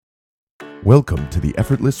Welcome to the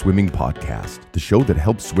Effortless Swimming Podcast, the show that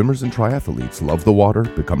helps swimmers and triathletes love the water,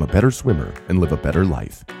 become a better swimmer, and live a better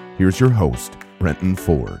life. Here's your host, Brenton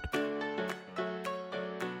Ford.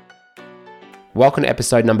 Welcome to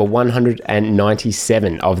episode number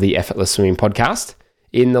 197 of the Effortless Swimming Podcast.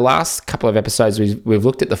 In the last couple of episodes, we've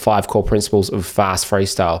looked at the 5 core principles of fast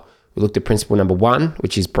freestyle. We looked at principle number 1,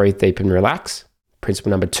 which is breathe deep and relax.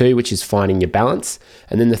 Principle number 2, which is finding your balance.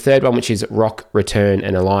 And then the third one, which is rock, return,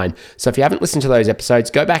 and align. So if you haven't listened to those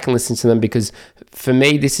episodes, go back and listen to them, because for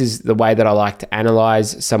me, this is the way that I like to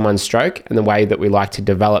analyze someone's stroke and the way that we like to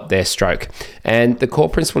develop their stroke. And the core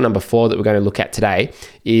principle number 4 that we're going to look at today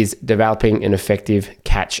is developing an effective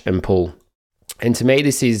catch and pull. And to me,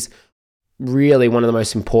 this is really one of the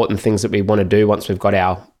most important things that we want to do once we've got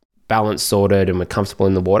our balance sorted and we're comfortable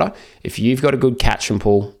in the water. If you've got a good catch and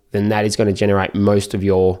pull, then that is going to generate most of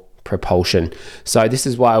your propulsion. So this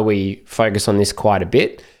is why we focus on this quite a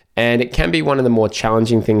bit. And it can be one of the more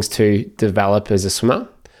challenging things to develop as a swimmer.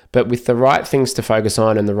 But with the right things to focus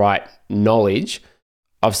on and the right knowledge,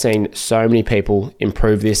 I've seen so many people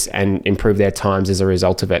improve this and improve their times as a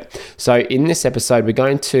result of it. So in this episode, we're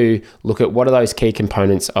going to look at what are those key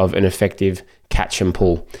components of an effective catch and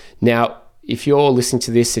pull. Now, if you're listening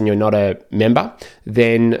to this and you're not a member,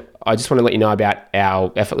 then I just want to let you know about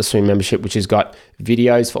our Effortless Swimming membership, which has got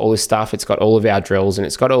videos for all this stuff. It's got all of our drills and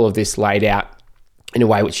it's got all of this laid out in a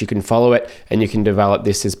way which you can follow it and you can develop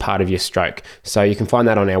this as part of your stroke. So you can find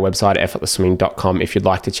that on our website, effortlessswimming.com, if you'd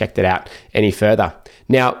like to check that out any further.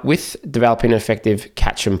 Now, with developing an effective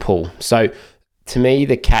catch and pull. So to me,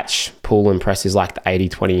 the catch, pull, and press is like the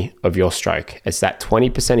 80-20 of your stroke. It's that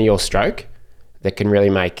 20% of your stroke that can really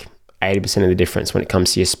make 80% of the difference when it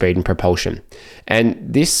comes to your speed and propulsion. And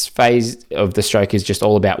this phase of the stroke is just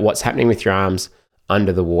all about what's happening with your arms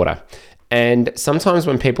under the water. And sometimes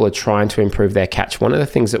when people are trying to improve their catch, one of the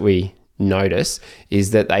things that we notice is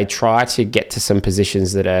that they try to get to some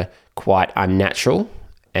positions that are quite unnatural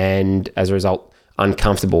and as a result,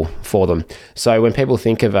 uncomfortable for them. So when people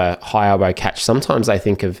think of a high elbow catch, sometimes they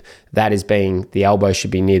think of that as being the elbow should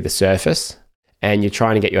be near the surface and you're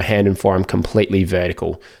trying to get your hand and forearm completely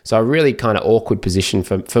vertical. So a really kind of awkward position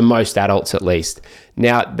for most adults at least.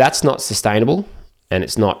 Now, that's not sustainable and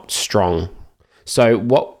it's not strong. So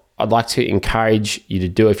what I'd like to encourage you to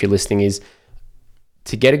do if you're listening is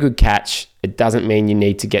to get a good catch. It doesn't mean you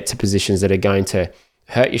need to get to positions that are going to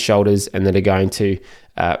hurt your shoulders and that are going to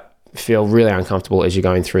feel really uncomfortable as you're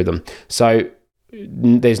going through them. So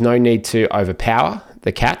there's no need to overpower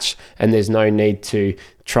the catch and there's no need to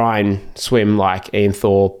try and swim like Ian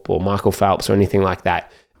Thorpe or Michael Phelps or anything like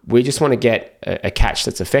that. We just want to get a catch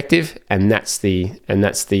that's effective and that's the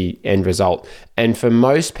end result. And for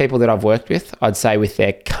most people that I've worked with, I'd say with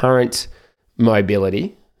their current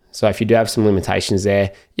mobility, so if you do have some limitations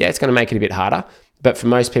there, yeah, it's going to make it a bit harder. But for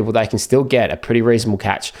most people, they can still get a pretty reasonable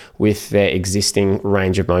catch with their existing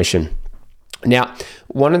range of motion. Now,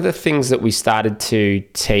 one of the things that we started to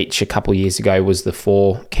teach a couple of years ago was the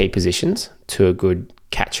 4 key positions to a good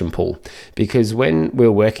catch and pull. Because when we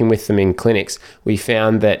were working with them in clinics, we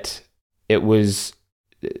found that it was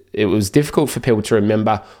difficult for people to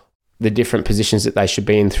remember the different positions that they should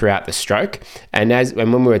be in throughout the stroke. And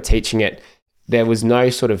when we were teaching it, there was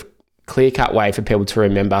no sort of clear-cut way for people to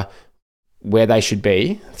remember where they should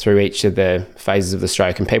be through each of the phases of the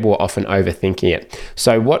stroke, and people were often overthinking it.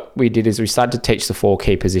 So what we did is we started to teach the 4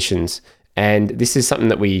 key positions, and this is something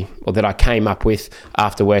that I came up with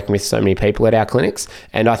after working with so many people at our clinics,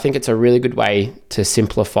 and I think it's a really good way to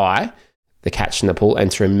simplify the catch and the pull and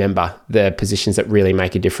to remember the positions that really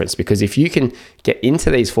make a difference. Because if you can get into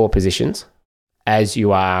these 4 positions as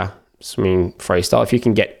you are swimming freestyle, if you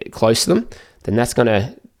can get close to them, then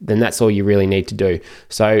that's all you really need to do.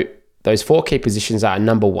 So those 4 key positions are,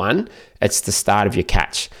 number 1, it's the start of your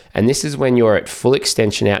catch. And this is when you're at full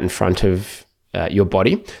extension out in front of your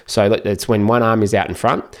body. So that's when one arm is out in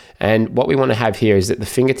front. And what we want to have here is that the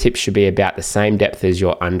fingertips should be about the same depth as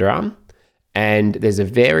your underarm. And there's a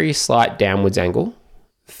very slight downwards angle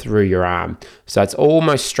through your arm. So it's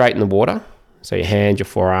almost straight in the water. So your hand, your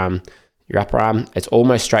forearm, your upper arm, it's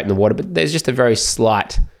almost straight in the water, but there's just a very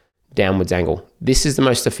slight downwards angle. This is the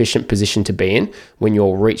most efficient position to be in when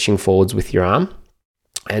you're reaching forwards with your arm.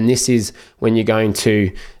 And this is when you're going to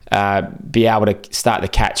be able to start the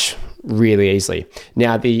catch really easily.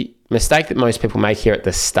 Now, the mistake that most people make here at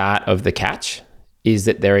the start of the catch is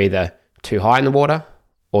that they're either too high in the water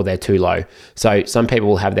or they're too low. So some people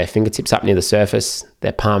will have their fingertips up near the surface,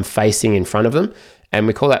 their palm facing in front of them, and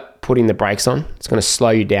we call that putting the brakes on. It's going to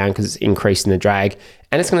slow you down because it's increasing the drag,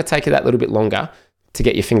 and it's going to take you that little bit longer to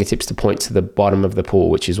get your fingertips to point to the bottom of the pool,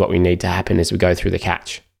 which is what we need to happen as we go through the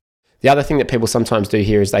catch. The other thing that people sometimes do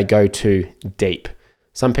here is they go too deep.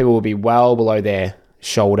 Some people will be well below their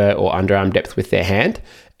shoulder or underarm depth with their hand.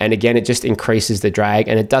 And again, it just increases the drag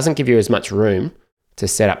and it doesn't give you as much room to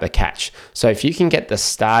set up the catch. So if you can get the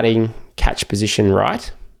starting catch position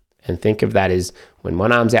right, and think of that as when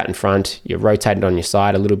one arm's out in front, you're rotated on your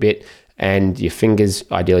side a little bit, and your fingers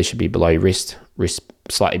ideally should be below your wrist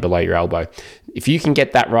slightly below your elbow. If you can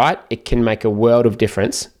get that right, it can make a world of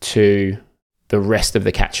difference to the rest of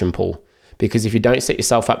the catch and pull. Because if you don't set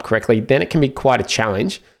yourself up correctly, then it can be quite a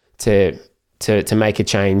challenge to make a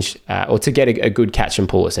change or to get a good catch and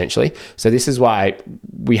pull, essentially. So this is why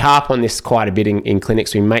we harp on this quite a bit in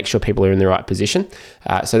clinics. We make sure people are in the right position.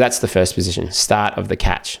 So that's the first position, start of the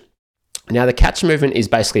catch. Now the catch movement is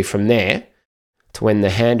basically from there to when the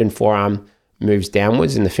hand and forearm moves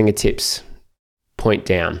downwards and the fingertips point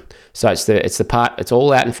down. So it's the part, it's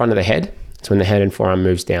all out in front of the head. It's when the hand and forearm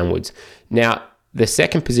moves downwards. Now, the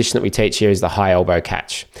second position that we teach here is the high elbow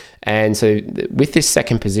catch. And so with this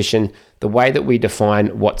second position, the way that we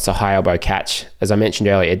define what's a high elbow catch, as I mentioned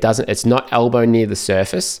earlier, it's not elbow near the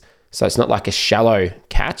surface. So it's not like a shallow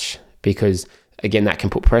catch, because again, that can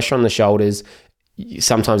put pressure on the shoulders.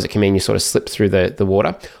 Sometimes it can mean you sort of slip through the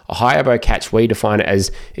water. A high elbow catch, we define it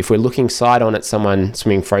as if we're looking side on at someone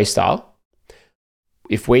swimming freestyle,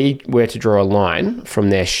 if we were to draw a line from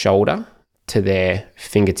their shoulder to their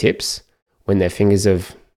fingertips, when their fingers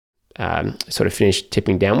have sort of finished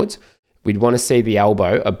tipping downwards, we'd want to see the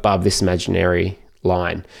elbow above this imaginary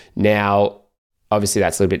line. Now, obviously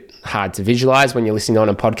that's a little bit hard to visualize when you're listening on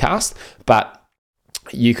a podcast, but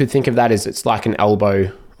you could think of that as it's like an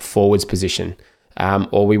elbow forwards position,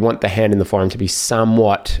 or we want the hand and the forearm to be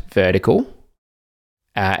somewhat vertical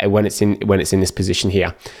when it's in this position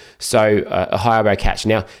here. So a high elbow catch.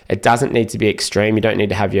 Now, it doesn't need to be extreme. You don't need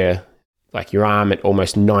to have your arm at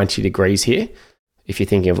almost 90 degrees here if you're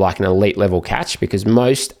thinking of like an elite level catch, because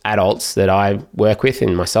most adults that I work with,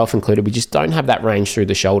 and myself included, we just don't have that range through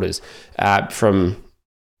the shoulders from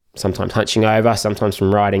sometimes hunching over, sometimes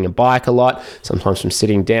from riding a bike a lot, sometimes from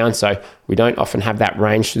sitting down. So we don't often have that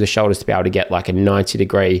range through the shoulders to be able to get like a 90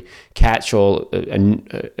 degree catch or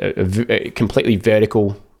a completely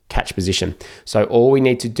vertical catch position. So all we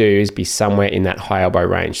need to do is be somewhere in that high elbow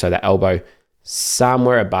range. So that elbow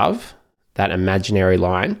somewhere above that imaginary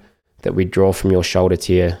line that we draw from your shoulder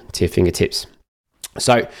to your fingertips.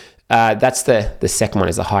 So that's the second one,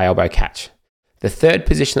 is the high elbow catch. The third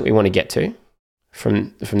position that we want to get to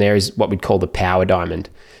from there is what we'd call the power diamond.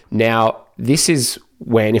 Now, this is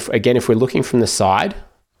when, if we're looking from the side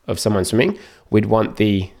of someone swimming, we'd want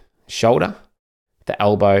the shoulder, the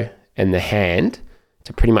elbow, and the hand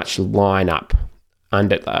to pretty much line up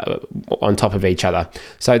on top of each other.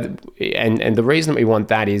 So, and the reason that we want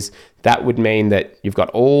that is that would mean that you've got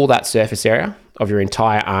all that surface area of your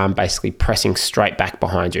entire arm basically pressing straight back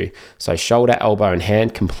behind you. So shoulder, elbow, and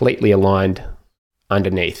hand completely aligned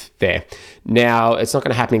underneath there. Now, it's not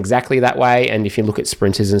going to happen exactly that way, and if you look at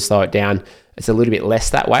sprinters and slow it down, it's a little bit less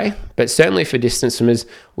that way. But certainly for distance swimmers,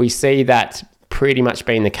 we see that pretty much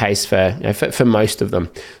being the case for most of them.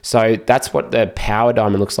 So that's what the power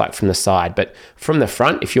diamond looks like from the side. But from the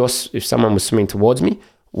front, if someone was swimming towards me,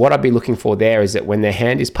 what I'd be looking for there is that when their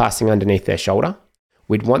hand is passing underneath their shoulder,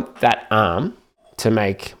 we'd want that arm to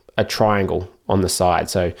make a triangle on the side.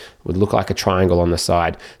 So it would look like a triangle on the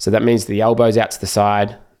side. So that means the elbow's out to the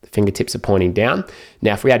side, the fingertips are pointing down.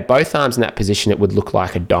 Now, if we had both arms in that position, it would look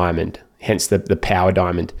like a diamond, hence the power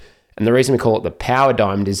diamond. And the reason we call it the power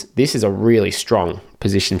diamond is this is a really strong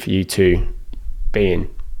position for you to be in.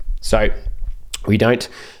 So we don't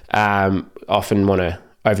often want to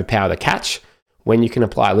overpower the catch. When you can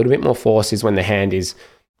apply a little bit more force is when the hand is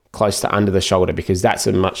close to under the shoulder, because that's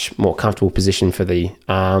a much more comfortable position for the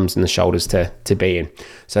arms and the shoulders to be in.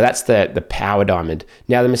 So that's the power diamond.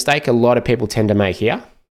 Now, the mistake a lot of people tend to make here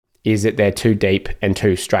is that they're too deep and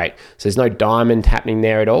too straight. So there's no diamond happening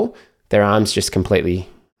there at all. Their arms just completely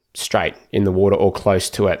straight in the water or close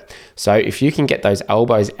to it. So if you can get those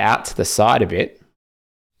elbows out to the side a bit,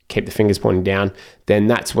 keep the fingers pointing down, then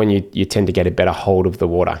that's when you tend to get a better hold of the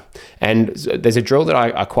water. And there's a drill that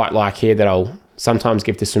I quite like here that I'll sometimes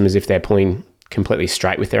give to swimmers if they're pulling completely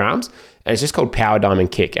straight with their arms. And it's just called power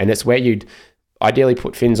diamond kick. And it's where you'd ideally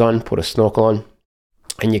put fins on, put a snorkel on,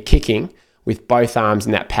 and you're kicking with both arms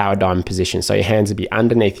in that power diamond position. So your hands would be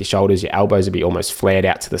underneath your shoulders, your elbows would be almost flared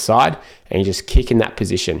out to the side, and you just kick in that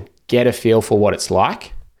position. Get a feel for what it's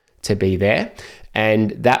like to be there.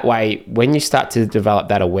 And that way, when you start to develop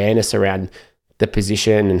that awareness around the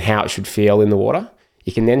position and how it should feel in the water,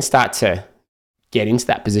 you can then start to get into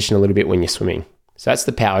that position a little bit when you're swimming. So that's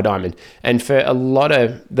the power diamond. And for a lot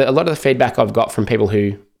of the feedback I've got from people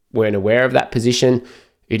who weren't aware of that position,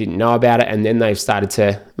 who didn't know about it, and then they've started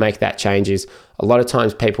to make that change, is a lot of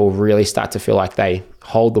times people really start to feel like they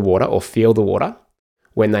hold the water or feel the water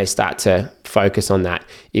when they start to focus on that,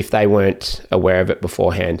 if they weren't aware of it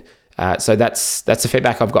beforehand. So that's the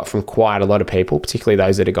feedback I've got from quite a lot of people, particularly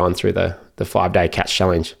those that have gone through the 5-day catch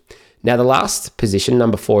challenge. Now, the last position,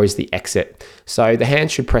 number 4, is the exit. So the hand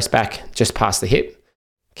should press back just past the hip.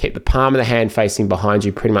 Keep the palm of the hand facing behind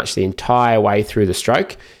you pretty much the entire way through the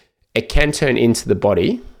stroke. It can turn into the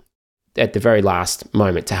body at the very last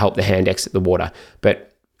moment to help the hand exit the water,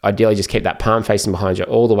 but ideally just keep that palm facing behind you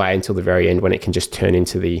all the way until the very end, when it can just turn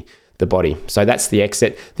into the body. So that's the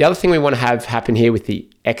exit. The other thing we want to have happen here with the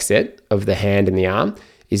exit of the hand and the arm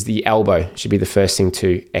is the elbow should be the first thing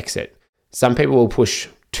to exit. Some people will push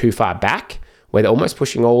too far back, where they're almost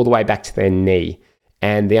pushing all the way back to their knee,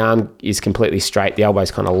 and the arm is completely straight, the elbow is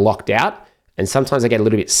kind of locked out, and sometimes they get a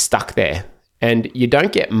little bit stuck there, and you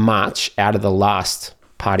don't get much out of the last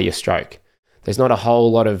part of your stroke. There's not a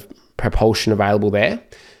whole lot of propulsion available there,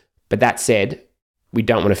 but that said, we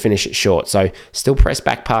don't want to finish it short. So still press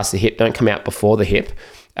back past the hip, don't come out before the hip,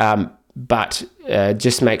 but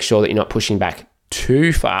just make sure that you're not pushing back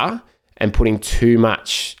too far and putting too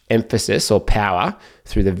much emphasis or power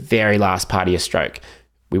through the very last part of your stroke.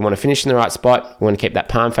 We want to finish in the right spot. We want to keep that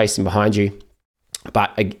palm facing behind you,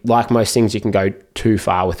 but like most things, you can go too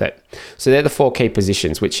far with it. So they're the 4 key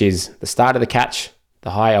positions, which is the start of the catch,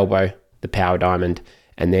 the high elbow, the power diamond,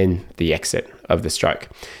 and then the exit of the stroke.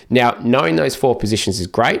 Now, knowing those 4 positions is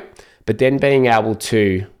great, but then being able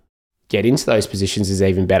to get into those positions is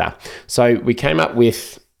even better. So we came up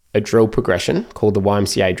with a drill progression called the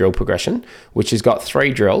YMCA drill progression, which has got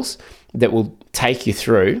 3 drills that will take you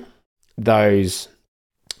through those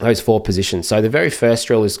 4 positions. So the very first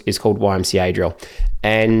drill is called YMCA drill.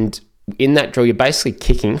 And in that drill, you're basically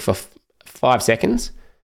kicking for 5 seconds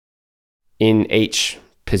in each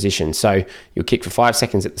position. So you'll kick for 5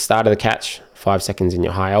 seconds at the start of the catch, 5 seconds in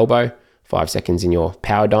your high elbow, 5 seconds in your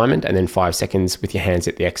power diamond, and then 5 seconds with your hands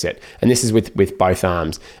at the exit. And this is with both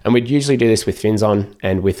arms. And we'd usually do this with fins on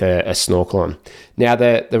and with a snorkel on. Now,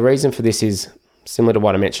 the reason for this is similar to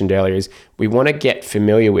what I mentioned earlier, is we want to get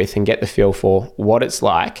familiar with and get the feel for what it's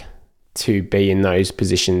like to be in those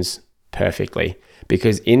positions perfectly.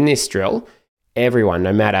 Because in this drill, everyone,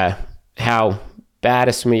 no matter how bad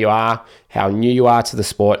a swimmer you are, how new you are to the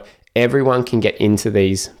sport, everyone can get into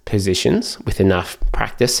these positions with enough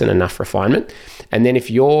practice and enough refinement. And then if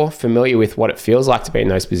you're familiar with what it feels like to be in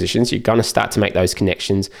those positions, you're going to start to make those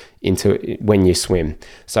connections into when you swim.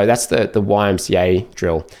 So that's the YMCA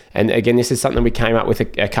drill. And again, this is something we came up with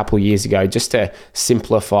a couple of years ago just to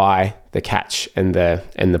simplify the catch and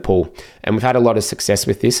the pull. And we've had a lot of success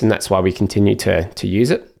with this, and that's why we continue to use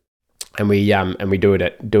it. And we do it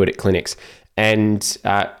at clinics. And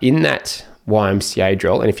in that YMCA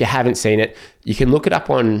drill, and if you haven't seen it, you can look it up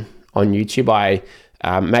on YouTube.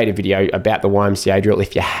 I made a video about the YMCA drill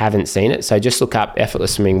if you haven't seen it. So just look up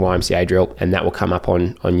effortless swimming YMCA drill, and that will come up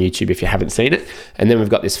on YouTube if you haven't seen it. And then we've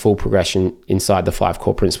got this full progression inside the 5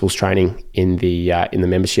 core principles training in the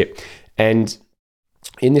membership. And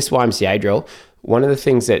in this YMCA drill, one of the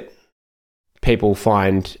things that people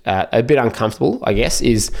find a bit uncomfortable, I guess,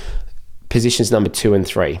 is positions number 2 and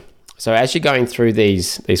 3. So as you're going through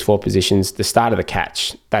these 4 positions, the start of the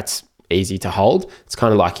catch, that's easy to hold. It's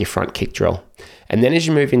kind of like your front kick drill. And then as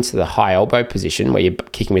you move into the high elbow position, where you're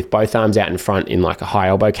kicking with both arms out in front in like a high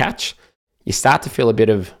elbow catch, you start to feel a bit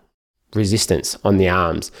of resistance on the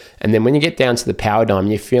arms. And then when you get down to the power dime,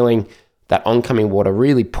 you're feeling that oncoming water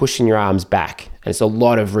really pushing your arms back. And it's a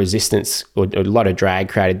lot of resistance or a lot of drag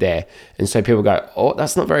created there. And so people go, oh,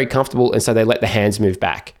 that's not very comfortable. And so they let the hands move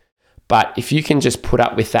back. But if you can just put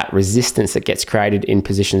up with that resistance that gets created in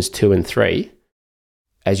positions 2 and 3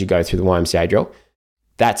 as you go through the YMCA drill,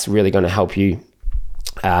 that's really going to help you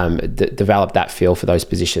develop that feel for those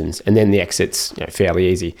positions. And then the exit's fairly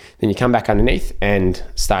easy. Then you come back underneath and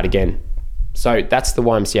start again. So that's the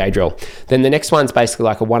YMCA drill. Then the next one's basically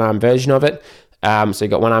like a one-arm version of it. So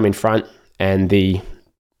you've got one arm in front, and the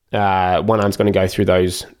one arm's going to go through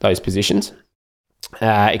those positions,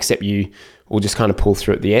 except you will just kind of pull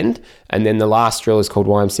through at the end. And then the last drill is called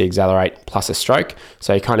YMC Accelerate plus a stroke.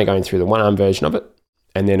 So you're kind of going through the one-arm version of it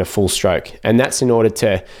and then a full stroke. And that's in order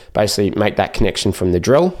to basically make that connection from the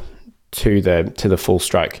drill to the full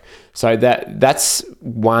stroke. So that's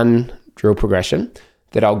one drill progression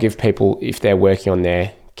that I'll give people if they're working on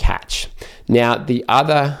their catch. Now, the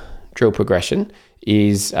other drill progression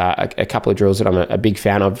is a couple of drills that I'm a big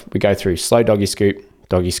fan of. We go through slow doggy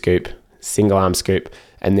scoop, single arm scoop.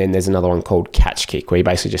 And then there's another one called catch kick, where you're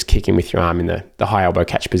basically just kicking with your arm in the high elbow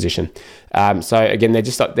catch position. So again,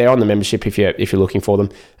 they're on the membership if you're looking for them.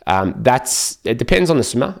 It depends on the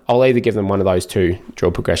swimmer. I'll either give them one of those two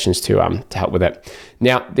drill progressions to help with it.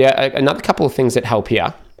 Now, there are another couple of things that help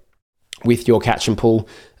here with your catch and pull.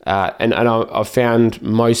 And I've found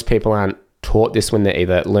most people aren't taught this when they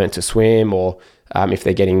either learn to swim or if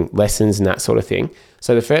they're getting lessons and that sort of thing.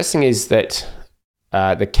 So the first thing is that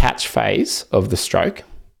the catch phase of the stroke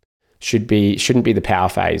shouldn't be the power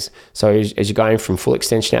phase. So as you're going from full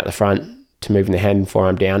extension out the front to moving the hand and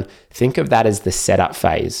forearm down, think of that as the setup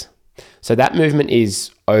phase. So that movement is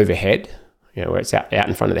overhead, where it's out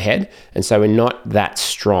in front of the head. And so we're not that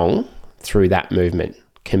strong through that movement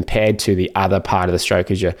compared to the other part of the stroke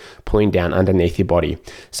as you're pulling down underneath your body.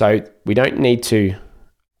 So we don't need to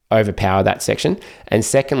overpower that section. And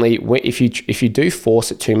secondly, if you do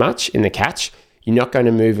force it too much in the catch, you're not going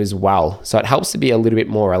to move as well. So it helps to be a little bit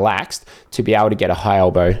more relaxed to be able to get a high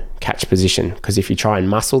elbow catch position, because if you try and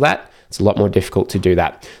muscle that, it's a lot more difficult to do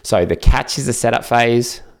that. So the catch is the setup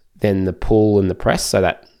phase, then the pull and the press, so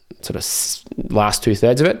that sort of last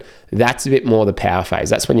 2/3 of it, that's a bit more the power phase.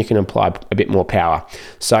 That's when you can apply a bit more power.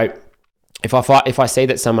 So if I see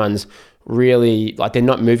that someone's really, like, they're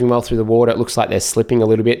not moving well through the water, it looks like they're slipping a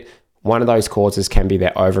little bit, one of those causes can be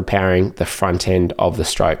they're overpowering the front end of the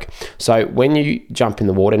stroke. So when you jump in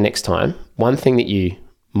the water next time, one thing that you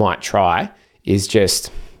might try is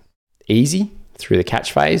just easy through the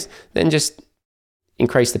catch phase, then just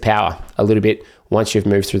increase the power a little bit once you've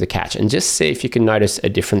moved through the catch, and just see if you can notice a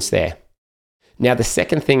difference there. Now, the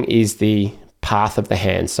second thing is the path of the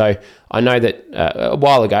hand. So I know that a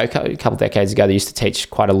while ago, a couple of decades ago, they used to teach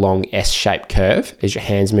quite a long S-shaped curve as your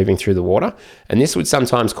hand's moving through the water. And this would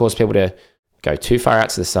sometimes cause people to go too far out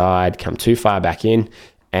to the side, come too far back in,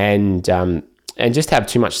 and just have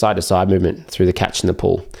too much side-to-side movement through the catch and the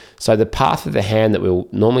pull. So the path of the hand that we'll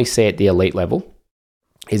normally see at the elite level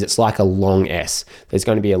is it's like a long S. There's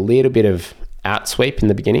going to be a little bit of out sweep in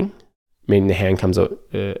the beginning, meaning the hand comes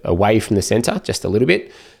away from the center just a little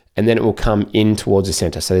bit, and then it will come in towards the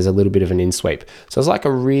center. So there's a little bit of an in sweep. So it's like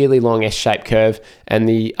a really long S-shaped curve. And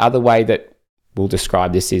the other way that we'll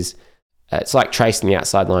describe this is it's like tracing the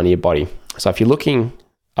outside line of your body. So if you're looking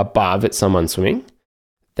above at someone swimming,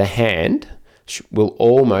 the hand will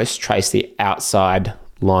almost trace the outside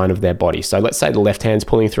line of their body. So let's say the left hand's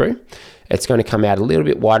pulling through. It's going to come out a little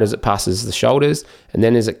bit wider as it passes the shoulders. And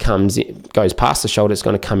then as it goes past the shoulder, it's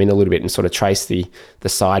going to come in a little bit and sort of trace the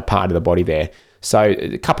side part of the body there. So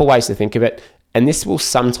a couple ways to think of it. And this will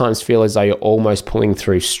sometimes feel as though you're almost pulling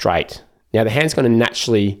through straight. Now the hand's going to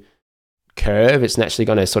naturally curve. It's naturally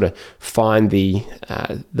going to sort of find the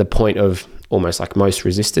point of almost like most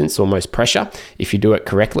resistance or most pressure if you do it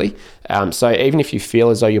correctly. So even if you feel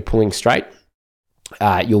as though you're pulling straight,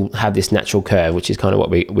 you'll have this natural curve, which is kind of what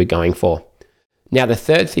we're going for. Now, the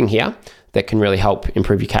third thing here that can really help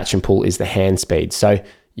improve your catch and pull is the hand speed. So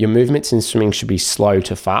your movements in swimming should be slow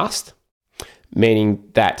to fast, meaning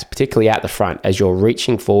that particularly out the front, as you're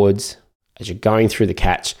reaching forwards, as you're going through the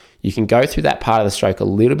catch, you can go through that part of the stroke a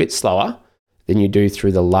little bit slower than you do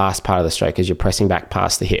through the last part of the stroke as you're pressing back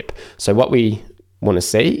past the hip. So what we want to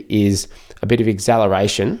see is a bit of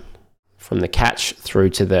acceleration from the catch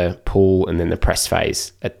through to the pull and then the press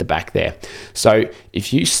phase at the back there. So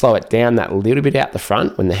if you slow it down that little bit out the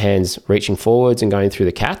front when the hand's reaching forwards and going through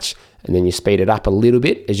the catch, and then you speed it up a little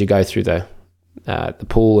bit as you go through the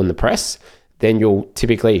pull and the press, then you'll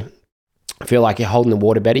typically feel like you're holding the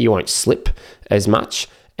water better. You won't slip as much,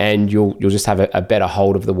 and you'll just have a better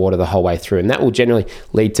hold of the water the whole way through. And that will generally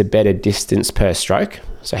lead to better distance per stroke.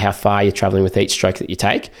 So how far you're traveling with each stroke that you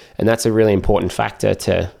take. And that's a really important factor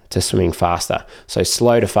to swimming faster. So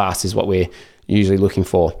slow to fast is what we're usually looking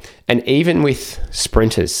for. And even with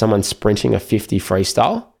sprinters, someone sprinting a 50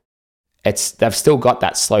 freestyle, they've still got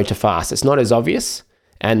that slow to fast. It's not as obvious,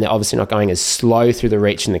 and they're obviously not going as slow through the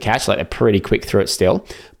reach and the catch. Like, they're pretty quick through it still.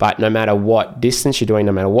 But no matter what distance you're doing,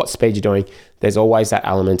 no matter what speed you're doing, there's always that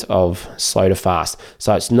element of slow to fast.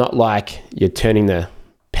 So it's not like you're turning the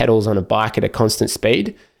pedals on a bike at a constant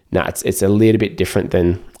speed. No, it's a little bit different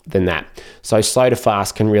than that. So slow to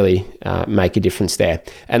fast can really make a difference there.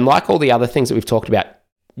 And like all the other things that we've talked about,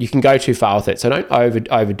 you can go too far with it. So don't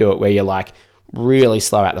overdo it where you're like really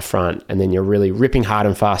slow out the front and then you're really ripping hard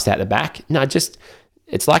and fast out the back. No,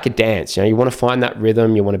 it's like a dance. You want to find that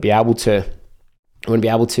rhythm. You want to be able to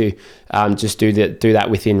just do that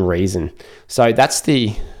within reason. So that's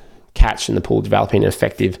the catch and the pull, developing an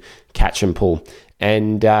effective catch and pull.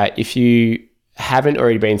 And if you haven't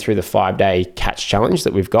already been through the 5-day catch challenge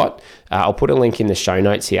that we've got, I'll put a link in the show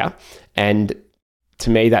notes here. And to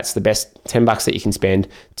me, that's the best $10 that you can spend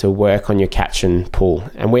to work on your catch and pull.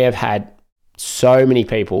 And we have had so many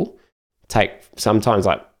people take sometimes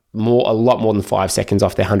like a lot more than 5 seconds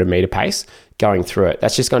off their 100-meter pace going through it.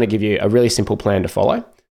 That's just going to give you a really simple plan to follow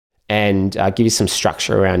and give you some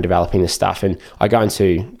structure around developing this stuff. And I go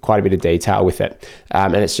into quite a bit of detail with it.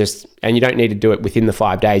 And you don't need to do it within the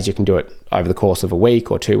 5 days. You can do it over the course of a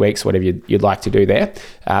week or 2 weeks, whatever you'd like to do there.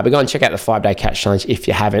 But go and check out the 5-day catch challenge if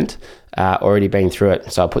you haven't already been through it.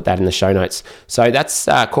 So I'll put that in the show notes. So that's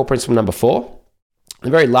core principle number 4. The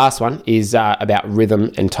very last one is about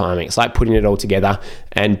rhythm and timing. It's like putting it all together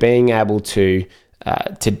and being able to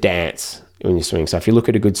dance when you swing. So if you look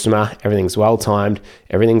at a good swimmer, everything's well timed,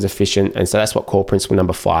 everything's efficient. And so that's what core principle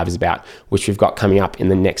number 5 is about, which we've got coming up in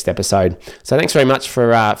the next episode. So thanks very much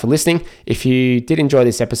for listening. If you did enjoy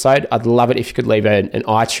this episode, I'd love it if you could leave an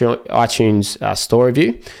iTunes store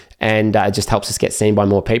review. And it just helps us get seen by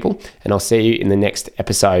more people. And I'll see you in the next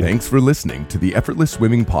episode. Thanks for listening to the Effortless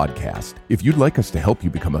Swimming Podcast. If you'd like us to help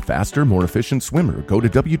you become a faster, more efficient swimmer, go to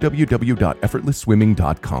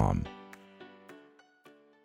www.effortlessswimming.com.